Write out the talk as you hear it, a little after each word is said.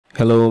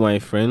Hello my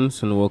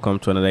friends, and welcome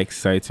to another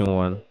exciting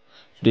one.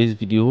 Today's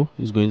video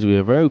is going to be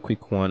a very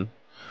quick one.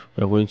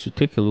 We're going to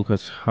take a look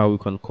at how we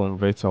can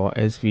convert our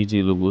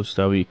SVG logos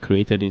that we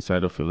created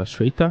inside of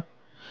Illustrator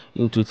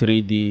into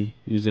 3D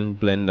using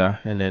Blender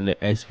and then the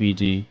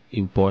SVG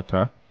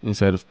importer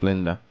inside of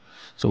Blender.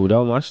 So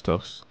without much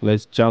talk,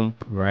 let's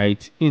jump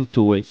right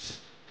into it.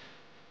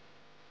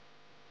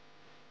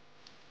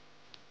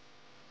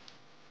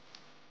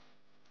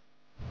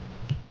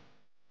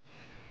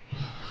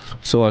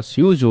 So as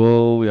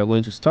usual, we are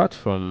going to start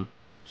from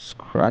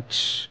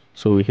scratch.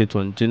 So we hit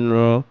on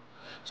general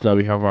so that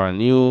we have our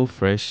new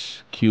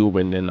fresh cube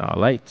and then our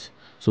light.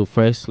 So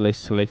first let's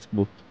select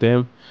both of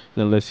them,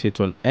 then let's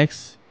hit on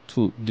X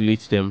to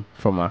delete them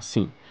from our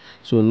scene.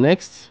 So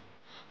next,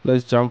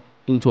 let's jump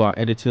into our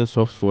editing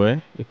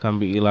software. It can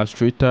be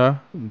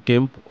Illustrator,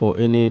 GIMP, or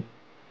any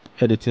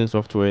editing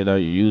software that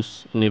you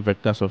use, any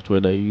vector software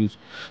that you use.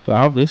 So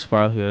I have this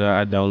file here that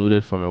I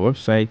downloaded from a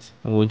website.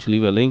 I'm going to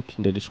leave a link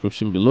in the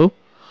description below.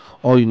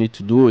 All you need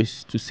to do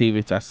is to save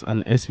it as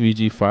an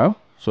SVG file.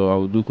 So I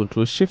will do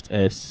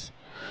Ctrl+Shift+S,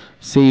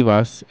 save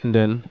as, and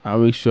then I'll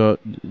make sure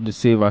the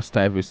save as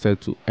type is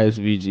set to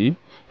SVG,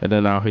 and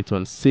then I'll hit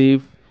on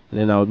save, and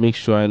then I'll make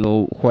sure I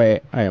know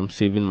where I am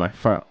saving my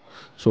file.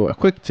 So a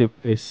quick tip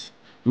is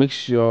make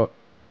sure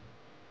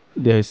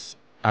there's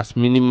as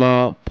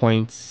minimal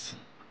points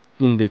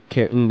in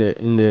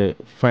the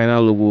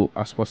final logo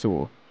as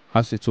possible,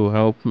 as it will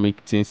help make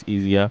things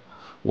easier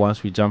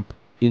once we jump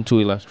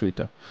into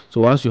Illustrator. So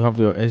once you have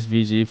your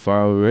SVG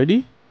file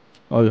ready,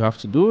 all you have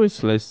to do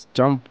is let's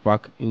jump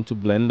back into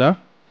Blender,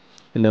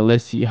 and then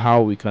let's see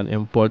how we can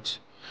import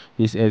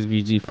this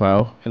SVG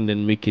file and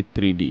then make it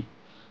 3D.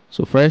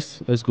 So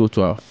first, let's go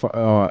to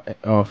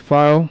our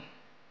file,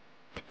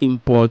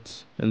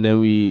 import, and then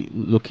we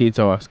locate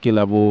our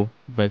scalable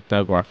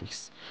vector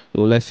graphics.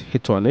 So let's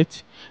hit on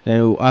it, and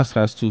it will ask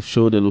us to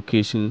show the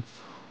location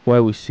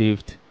where we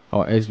saved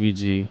our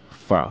SVG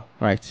file.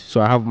 Right,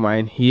 so I have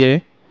mine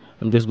here.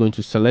 I'm just going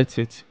to select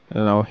it,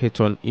 and I'll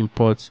hit on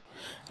import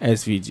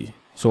SVG.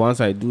 So once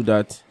I do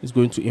that, it's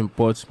going to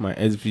import my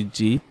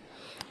SVG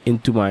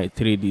into my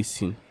 3D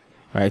scene.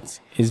 Right,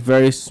 it's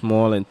very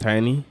small and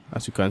tiny,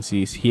 as you can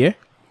see. It's here.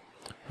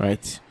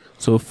 Right,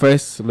 so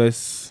first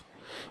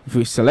if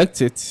we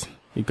select it,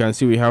 you can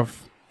see we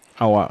have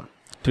our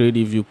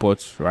 3D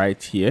viewport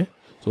right here.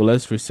 So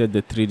let's reset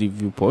the 3D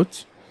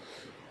viewport.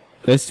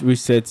 Let's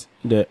reset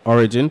the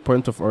origin,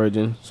 point of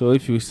origin. So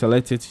if you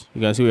select it,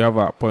 you can see we have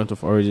our point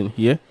of origin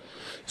here.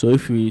 So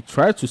if we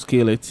try to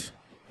scale it,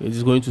 it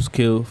is going to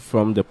scale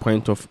from the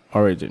point of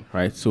origin,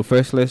 right? So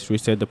first, let's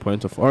reset the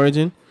point of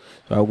origin.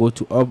 So I'll go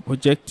to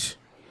object,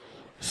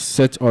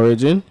 set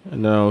origin,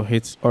 and then I'll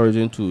hit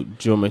origin to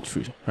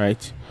geometry,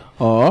 right?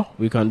 Or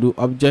we can do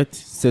object,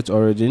 set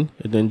origin,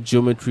 and then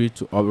geometry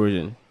to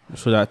origin,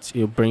 so that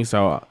it brings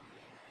our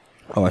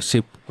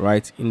shape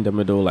right in the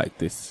middle like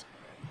this,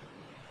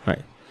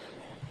 right?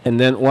 And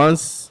then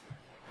once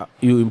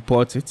you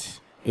import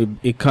it,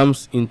 it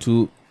comes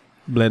into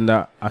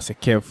Blender as a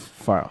curve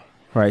file,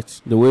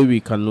 right? The way we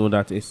can know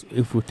that is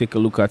if we take a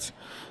look at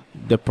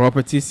the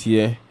properties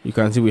here, you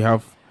can see we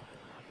have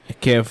a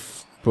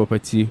curve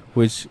property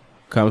which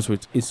comes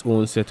with its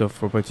own set of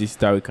properties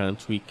that we can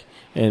tweak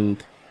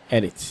and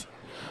edit,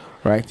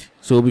 right?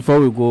 So before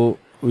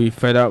we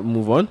further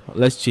move on,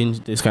 let's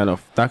change this kind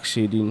of dark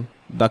shading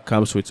that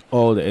comes with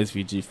all the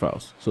SVG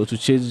files. So to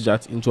change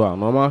that into our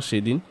normal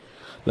shading,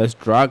 let's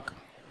drag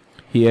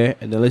here,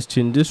 and then let's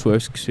change this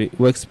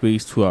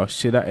workspace to our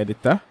shader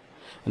editor,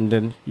 and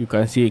then you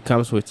can see it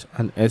comes with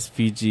an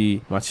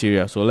SVG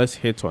material. So let's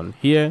hit on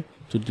here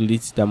to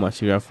delete that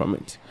material from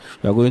it.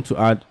 We are going to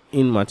add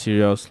in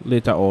materials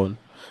later on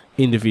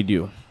in the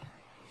video,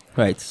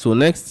 right? So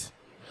next,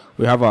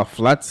 we have our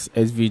flat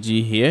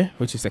SVG here,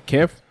 which is a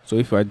curve. So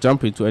if I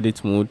jump into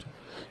edit mode,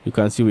 you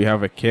can see we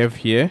have a curve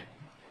here.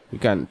 We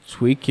can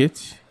tweak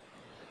it.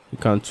 We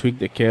can tweak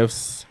the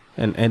curves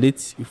and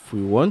edit if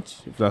we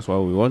want, if that's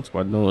what we want,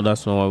 but no,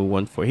 that's not what we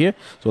want for here.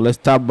 So let's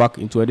tap back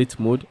into edit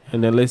mode,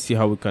 and then let's see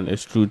how we can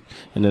extrude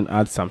and then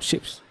add some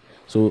shapes.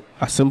 So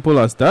as simple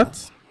as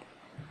that.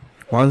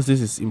 Once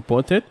this is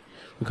imported,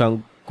 we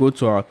can go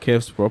to our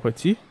curves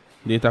property,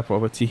 data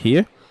property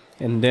here,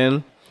 and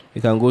then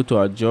we can go to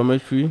our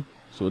geometry,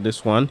 so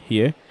this one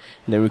here,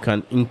 and then we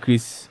can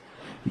increase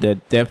the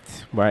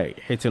depth by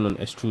hitting on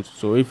extrude.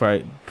 So if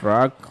I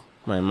drag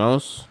my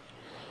mouse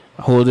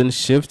holding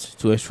shift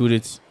to extrude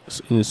it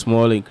in a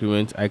small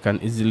increment, I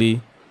can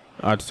easily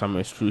add some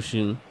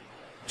extrusion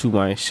to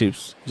my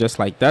shapes, just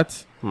like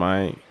that.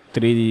 My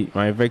 3D,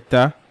 my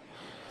vector,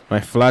 my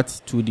flat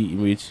 2D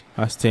image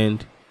has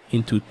turned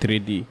into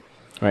 3D,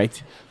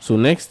 right? So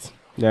next,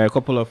 there are a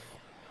couple of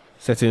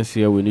settings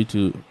here we need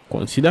to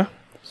consider.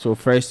 So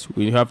first,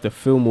 we have the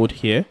fill mode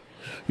here.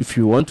 If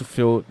you want to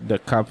fill the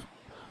cap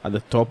at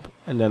the top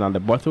and then at the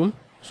bottom,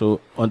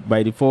 so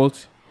by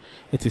default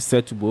it is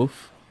set to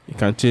both. You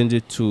can change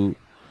it to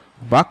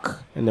back,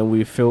 and then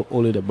we fill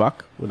only the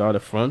back without the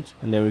front,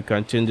 and then we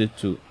can change it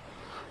to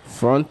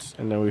front,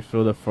 and then we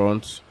fill the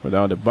front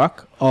without the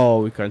back,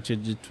 or we can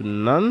change it to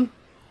none,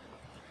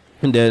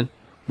 and then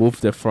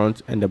both the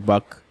front and the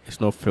back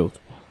is not filled,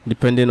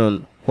 depending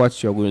on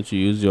what you're going to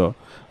use your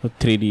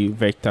 3D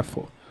vector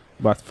for.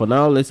 But for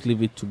now, let's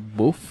leave it to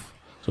both,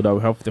 so that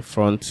we have the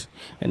front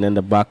and then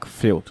the back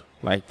filled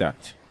like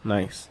that.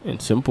 Nice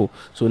and simple.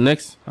 So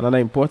next, another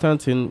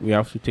important thing we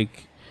have to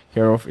take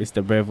care of is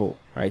the bevel,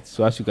 right?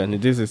 So as you can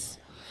see, it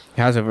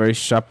has a very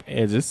sharp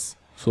edges,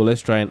 so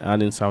let's try and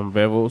add in some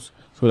bevels,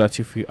 so that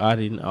if we add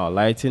in our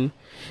lighting,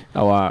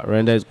 our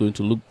render is going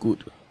to look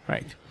good,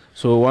 right?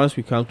 So once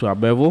we come to our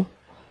bevel,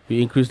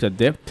 we increase the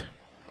depth.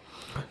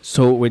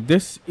 So with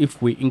this,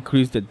 if we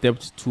increase the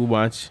depth too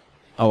much,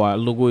 our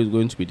logo is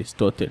going to be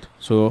distorted.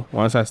 So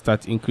once I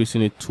start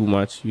increasing it too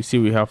much, you see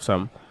we have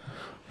some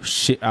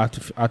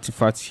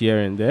artifacts here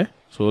and there.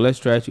 So let's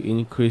try to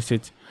increase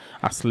it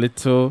as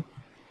little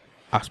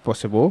as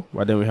possible,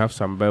 but then we have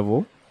some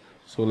bevel.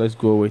 So let's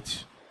go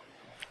with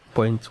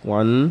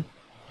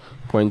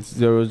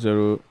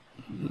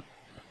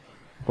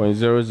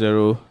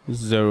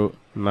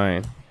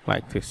 0.0009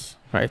 like this,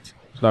 right?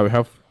 So that we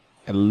have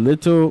a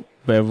little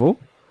bevel,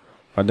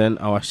 but then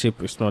our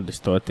shape is not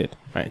distorted,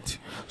 right?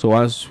 So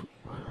once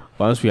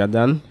we are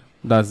done,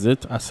 that's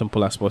it, as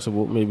simple as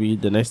possible. Maybe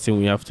the next thing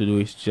we have to do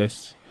is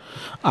just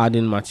add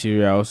in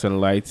materials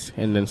and lights,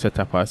 and then set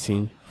up our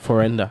scene for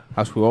render,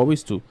 as we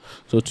always do.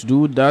 So to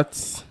do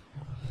that,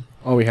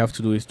 all we have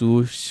to do is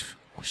do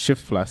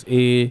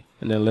Shift+A,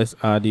 and then let's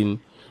add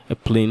in a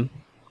plane,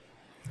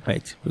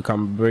 right? We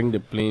can bring the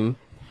plane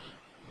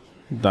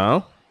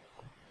down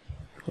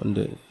on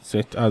the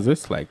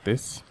Z-axis like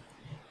this,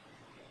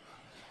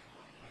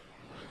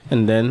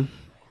 and then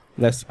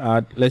let's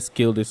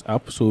scale this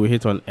up. So we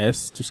hit on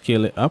S to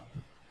scale it up,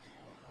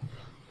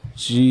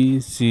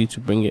 GC to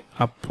bring it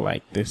up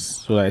like this,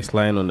 so that it's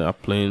lying on the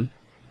plane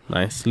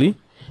nicely.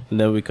 And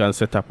then we can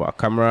set up our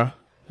camera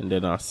and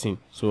then our scene.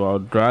 So I'll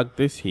drag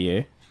this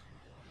here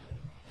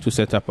to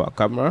set up our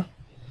camera.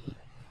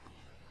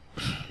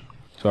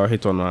 So I'll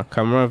hit on our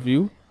camera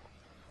view,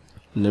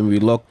 and then we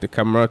lock the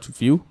camera to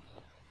view.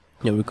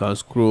 Then we can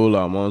scroll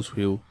our mouse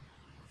wheel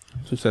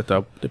to set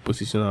up the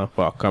position of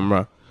our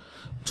camera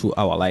to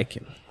our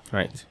liking,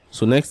 right?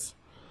 So next,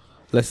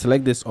 let's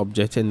select this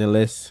object, and then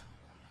let's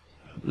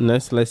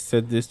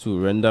set this to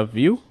render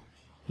view.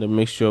 Then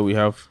make sure we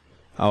have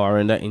our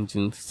render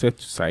engine set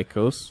to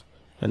cycles,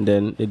 and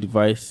then the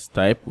device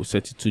type, we'll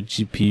set it to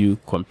GPU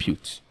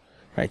compute,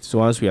 right? So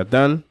once we are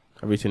done,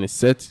 everything is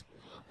set.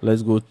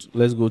 Let's go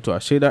to our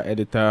shader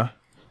editor,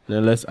 and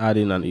then let's add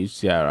in an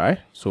HDRI.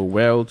 So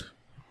weld,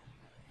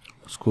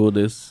 scroll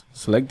this,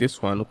 select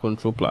this one,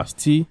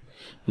 Ctrl+T,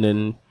 and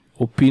then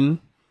open,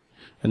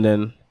 and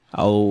then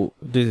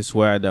this is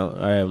where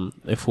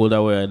a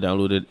folder where I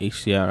downloaded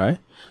HDRI.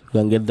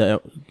 You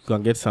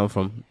can get some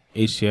from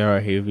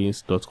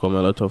hdrihavens.com,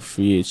 a lot of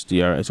free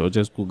HDRIs, or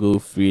just Google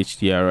free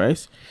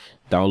HDRIs,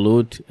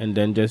 download, and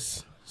then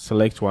just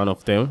select one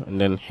of them, and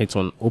then hit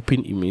on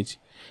open image,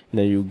 and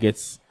then you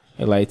get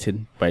a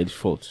lighting by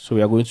default. So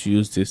we are going to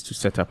use this to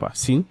set up our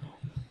scene,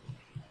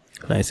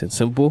 nice and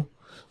simple.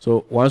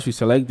 So once we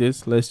select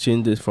this, let's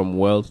change this from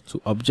world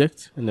to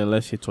object, and then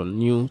let's hit on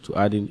new to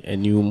add in a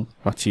new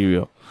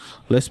material.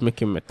 Let's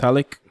make it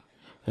metallic,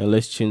 and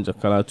let's change the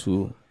color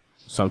to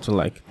something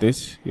like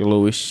this,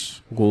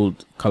 yellowish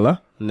gold color,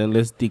 and then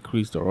let's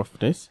decrease the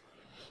roughness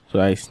so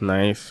that it's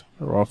nice,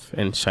 rough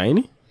and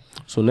shiny.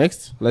 So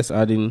next, let's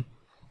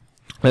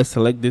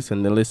select this,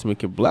 and then let's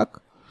make it black.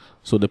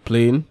 So the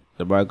plane,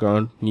 the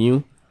background, new,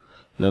 and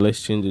then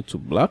let's change it to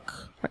black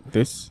like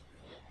this,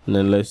 and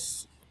then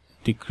let's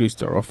decrease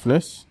the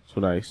roughness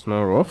so that it's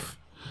not rough.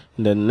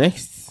 And then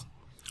next,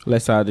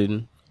 let's add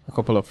in a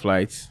couple of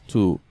lights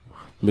to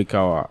make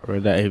our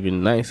render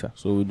even nicer.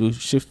 So we do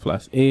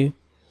Shift+A,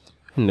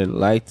 and then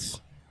lights,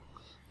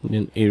 and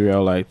then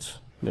area light,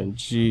 then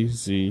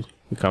GZ.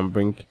 We can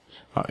bring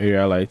our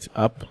area light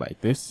up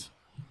like this,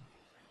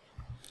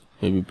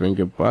 maybe bring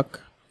it back,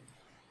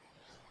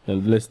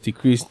 and let's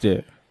decrease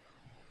the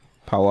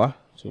power,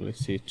 so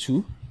let's say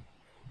 2,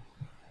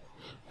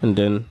 and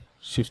then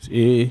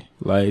Shift-A,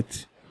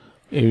 light,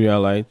 area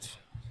light,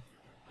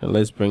 and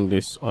let's bring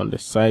this on the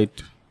side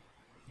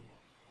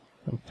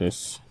like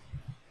this.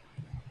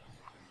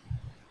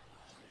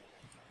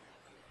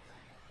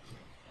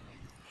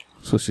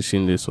 So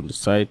seeing this on the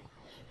side,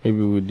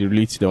 maybe we'll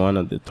delete the one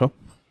at the top.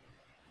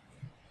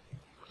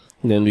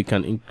 Then we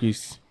can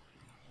increase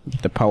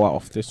the power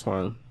of this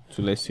one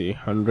to, let's say,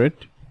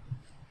 100.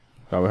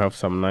 Now we have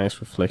some nice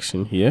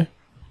reflection here.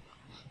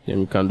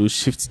 Then we can do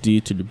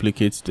Shift-D to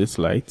duplicate this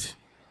light.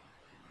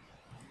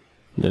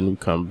 Then we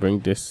can bring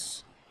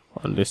this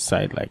on this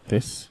side like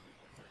this.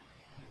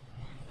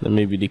 Then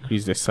maybe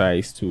decrease the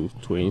size to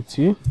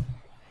 20.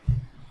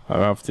 I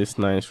have this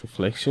nice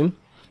reflection.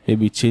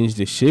 Maybe change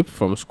the shape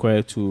from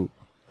square to,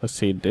 let's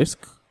say,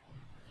 disc,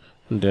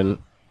 and then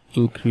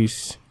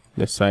increase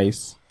the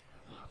size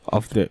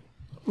of the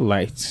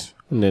light,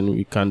 and then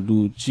we can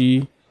do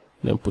G,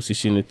 then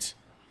position it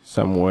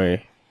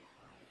somewhere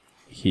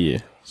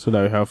here so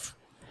that we have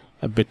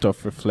a bit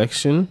of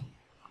reflection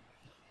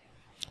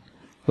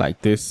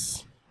like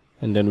this,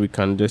 and then we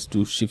can just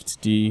do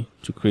Shift D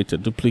to create a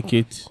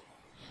duplicate.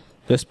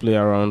 Just play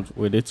around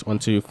with it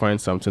until you find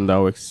something that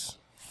works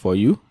for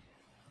you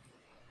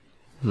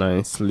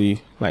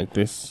nicely like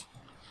this.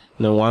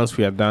 And then once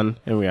we are done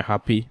and we are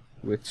happy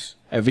with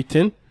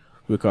everything,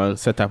 we can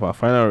set up our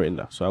final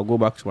render. So I'll go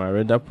back to my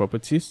render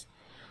properties,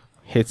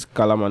 hit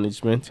color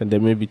management, and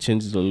then maybe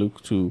change the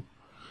look to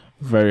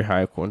very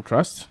high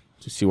contrast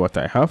to see what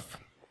I have.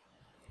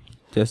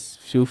 Just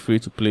feel free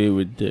to play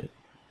with the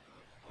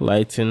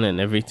lighting and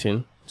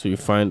everything so you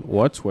find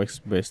what works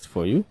best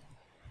for you.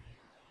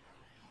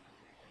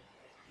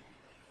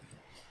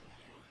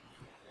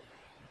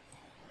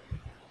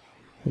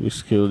 We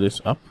scale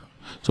this up.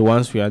 So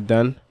once we are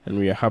done and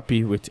we are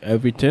happy with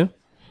everything,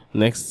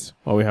 next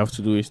all we have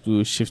to do is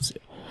do Shift,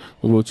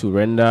 go to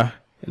render,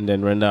 and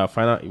then render our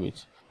final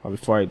image. But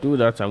before I do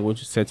that, I'm going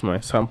to set my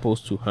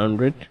samples to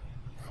 100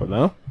 for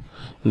now,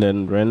 and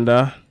then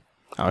render.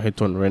 I'll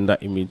hit on render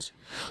image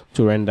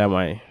to render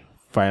my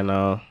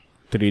final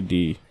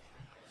 3D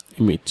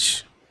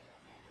image.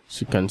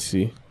 So you can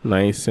see,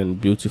 nice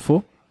and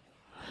beautiful.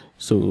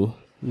 So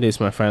this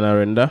is my final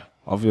render.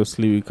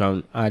 Obviously we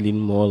can add in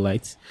more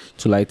lights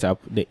to light up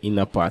the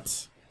inner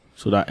parts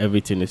so that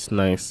everything is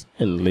nice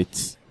and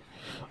lit,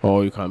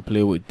 or you can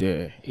play with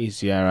the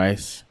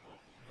ACRIs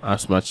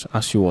as much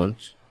as you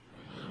want.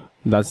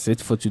 That's it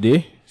for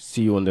today.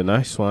 See you on the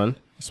next one.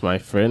 It's my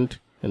friend,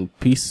 and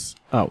peace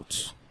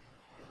out.